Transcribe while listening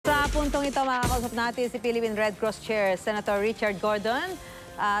puntong ito, makakausap natin si Philippine Red Cross Chair, Senator Richard Gordon.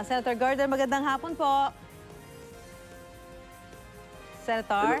 Senator Gordon, magandang hapon po.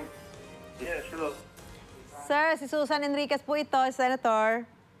 Senator? Hello. Yes, hello. Sir, si Susan Enriquez po ito, Senator.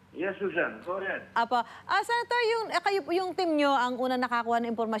 Yes, Susan. Go ahead. Apo. Senator, kayo po yung team nyo ang unang nakakuha ng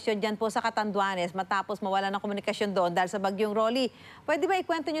impormasyon dyan po sa Catanduanes matapos mawala ng komunikasyon doon dahil sa bagyong Rolly. Pwede ba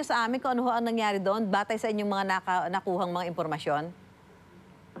ikwento nyo sa amin kung ano ang nangyari doon batay sa inyong mga nakuhang mga impormasyon?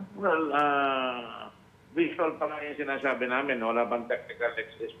 Well, visual pa lang yung sinasabi namin. Wala bang technical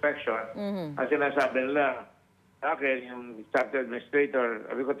inspection. Ang sinasabi nila, sa akin, yung chapter administrator,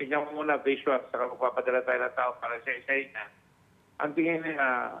 sabi ko, tingnan mo muna visual, saka magpapadala tayo ng tao para sa isa niya. Ang tingin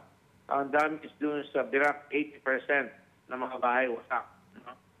nila, ang damage dun sa Birac, 80% ng mga bahay wasak.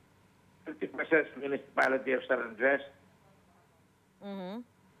 No? 50% municipality of San Andres.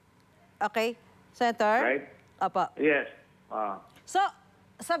 Okay. Senator? Right? Apo. Yes. So,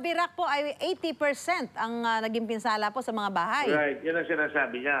 sa Birac po ay 80% ang naging pinsala po sa mga bahay. Right. Yun ang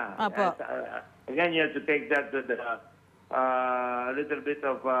sinasabi niya. Apo. Again, you have to take that with a little bit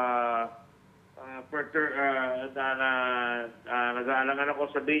of nag-aalangan ako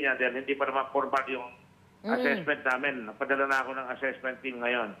sabihin niya dahil hindi pa naman formal yung assessment namin. Napadala na ako ng assessment team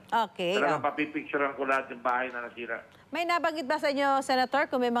ngayon. Okay. Talagang papipicturean ko lahat yung bahay na nasira. May nabanggit ba sa inyo, Senator,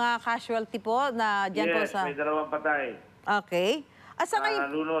 kung may mga casualty po na dyan po Yes, sa... may 2 patay. Okay. At sa ngayon...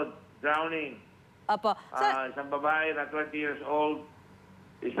 Lunod, drowning. Opo. Isang babae na 20 years old.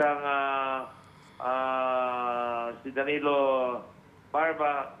 Isang si Danilo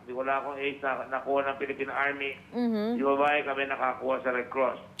Barba, di wala akong age na nakuha ng Philippine Army. Yung babae kami nakakuha sa Red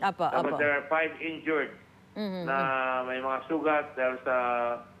Cross. But there are 5 injured na may mga sugat dahil sa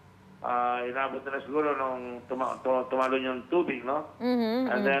inabot na siguro nung tumalon yung tubig, no?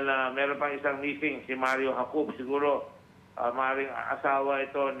 And then meron pang isang missing, si Mario Jacob. Siguro maaaring asawa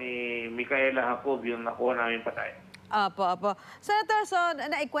ito ni Micaela Jacob, yung nakuha namin patay. Apo. Senator, so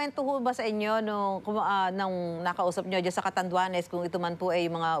naikwento ho ba sa inyo nung nakausap nyo dyan sa Catanduanes, kung ito man po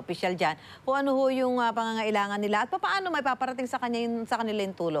ay mga opisyal dyan, kung ano ho yung pangangailangan nila at paano may paparating sa kanila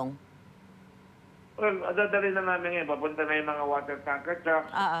yung tulong? Well, dadali na namin ngayon. Papunta na yung mga water tanker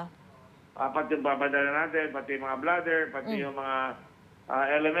trucks. Pati yung papadala natin, pati yung mga bladder, pati yung mga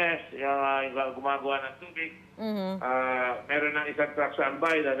LMS, yung gumagawa ng tubig. Meron ng isang truck sa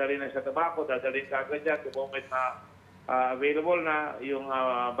Albay, dadali na sa Tabaco, dadali ka agad dyan, the moment na available na yung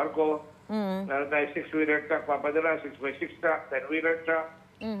barko. Meron tayo 6-wheeler truck papadala, 6x6 truck, 10-wheeler truck,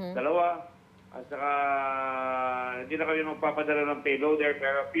 2. At saka hindi na kami magpapadala ng payloader,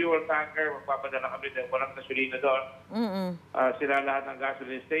 pero fuel tanker, magpapadala kami dahil walang gasolina doon. Sila lahat ng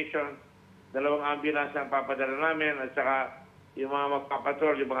gasoline station, 2 ambulance ang papadala namin, at saka yung mga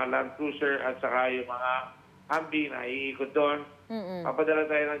magpapatrol, yung mga land cruiser, at saka yung mga Humvee na iikot doon. Papadala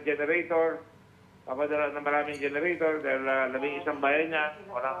tayo ng generator, papadala ng maraming generator dahil 11 bayan niya,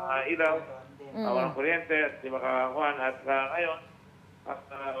 walang ilaw, walang kuryente, at di makakakuhan. At ngayon,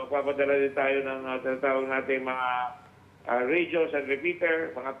 magpapadala din tayo ng tinatawag natin mga radios and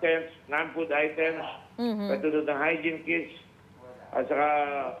repeater, mga tents, non-food items, katulad ng hygiene kits, at saka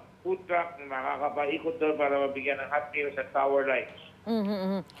food truck na makakapaikot doon para mabigyan ng hot meals at tower lights.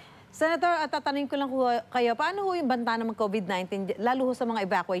 Senator, tatanungin ko lang kayo, paano ho yung banta ng COVID-19, lalo ho sa mga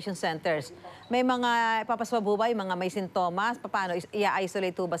evacuation centers? May mga ipapaswab ba, yung mga may sintomas? Paano,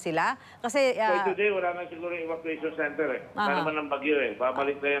 i-isolate ba sila? Kasi... So today, wala na siguro evacuation center eh. Wala naman ng bagyo eh.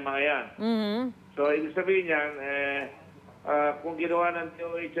 Babalik na yung mga yan. So, ibig sabihin yan, kung ginawa ng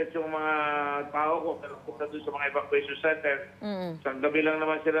DOH at yung mga tao ko, punta doon sa mga evacuation center, sa gabi lang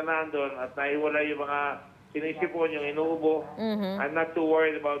naman sila nandun at naiwala yung mga sinisipon, yung inuubo. I'm not too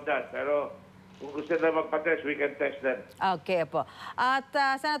worried about that. Pero kung gusto na magpa-test, we can test them. Okay po. At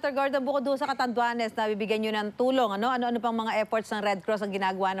Senator Gordon, bukod doon sa Catanduanes, nabibigyan nyo ng tulong. Ano pang mga efforts ng Red Cross ang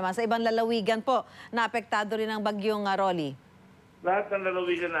ginagawa naman sa ibang lalawigan po na apektado rin ng bagyong Rolly? Lahat ng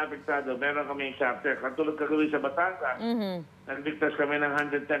lalawigan na apektado, meron kami yung chapter. Katulad kagawin sa Batangas, nagligtas kami ng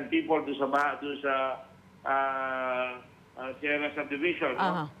 110 people doon sa Sierra Subdivision.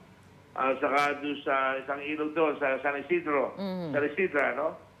 Saka doon sa isang ilog doon, sa San Isidro, San Isidra,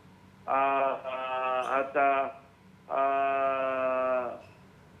 no?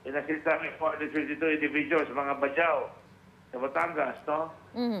 Inassista kami 452 individuals, mga badyaw, sa Batangas, no?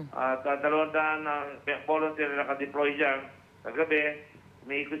 At 200 ng volunteer na naka-deploy dyan. Kagabi,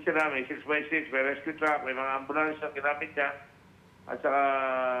 may ikot sila, may 6x6, may rescue truck, may mga ambulance na ginamit dyan. At saka,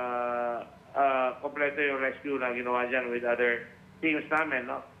 kompleto yung rescue na ginawa dyan with other teams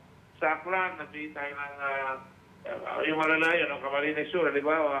namin, no? Sa Aklan, nagbigay tayo ng yung malalayo, no? Camarines Sur,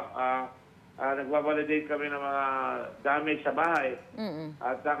 halimbawa, nagbabalidate kami ng mga damage sa bahay.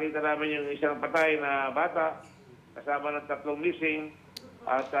 At nakita namin yung isang patay na bata, kasama ng 3 missing.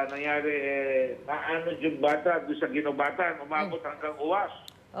 At nangyari, naanod yung bata doon sa ginubatan, umabot hanggang uwas.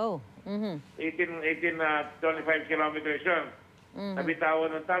 Oh. 25 kilometers yun.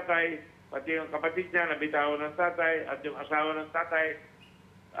 Nabitawan ng tatay, pati yung kapatid niya, nabitawan ng tatay, at yung asawa ng tatay,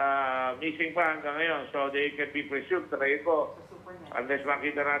 missing pa hanggang ngayon. So they can be presumed, try ko. Unless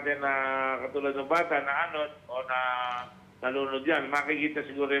makita natin na katulad ng bata na anod o na nalunod yan, makikita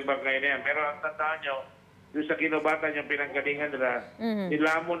siguro yung bangkay na yan. Pero ang tandaan nyo, doon sa kinubatan yung pinanggalingan nila,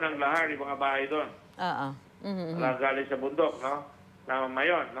 nilamon ng lahar yung mga bahay doon. Galing sa bundok, no? Na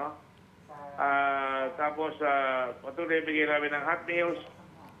mayon, no? Tapos, patuloy bigay namin ng hot meals,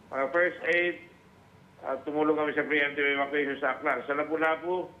 mga first aid, tumulong kami sa preemptive evacuation sa Aklan. Sa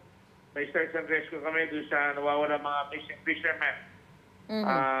Lapu-Lapu, may search and rescue kami doon sa nawawala mga missing fishermen.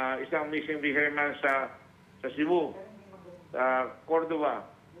 Isang missing fisherman sa Cebu, sa Cordova.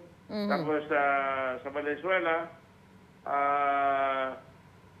 Tapos sa Valenzuela,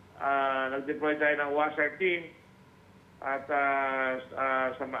 nag-deploy tayo ng washer team at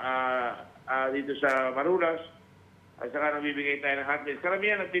dito sa Marulas, at saka nagbibigay tayo ng hot meals.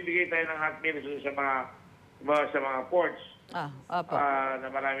 Karamihan nagbibigay tayo ng hot meals sa mga ports na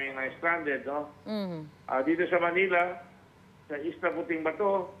maraming na-stranded. No? Dito sa Manila, sa Isla Puting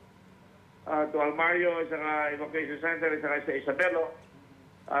Bato, to Almario, saka evacuation center, saka sa Isabelo,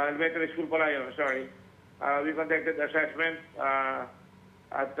 elementary school pala yun, sorry. We conducted assessment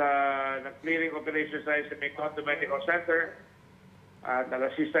at nag-clearing operations tayo sa Mekong Medical Center.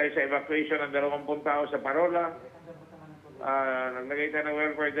 Nag-assist tayo sa evacuation ng 20 tao sa Parola. Naglagay tayo ng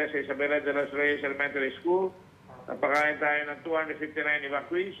welfare desk sa Isabela de los Reyes Elementary School. Napakain tayo ng 259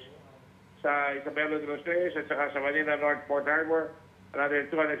 evacuees sa Isabela de los Reyes at saka sa Manila North Port Harbor. Another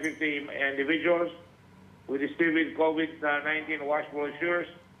 250 individuals. We distribute COVID-19 wash brochures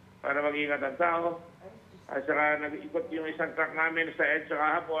para mag-ingat ang tao. At saka nag-ikot yung isang truck namin sa EDSA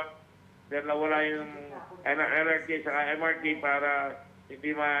kahapon. Then nawala yung LRT saka MRT para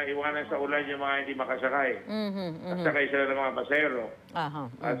hindi maiwanan sa ulan yung mga hindi makasakay. At sakay sila ng mga pasero.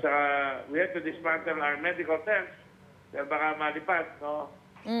 At saka we have to dismantle our medical tents dahil baka malipat. No?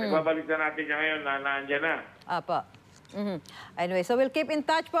 Nagbabalik na natin niya ngayon na naandyan na. Anyway, so we'll keep in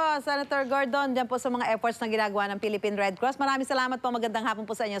touch po, Senator Gordon, dyan po sa mga efforts na ginagawa ng Philippine Red Cross. Maraming salamat po. Magandang hapon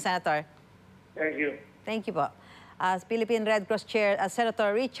po sa inyo, Senator. Thank you. Thank you po. Philippine Red Cross Chair,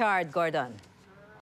 Senator Richard Gordon.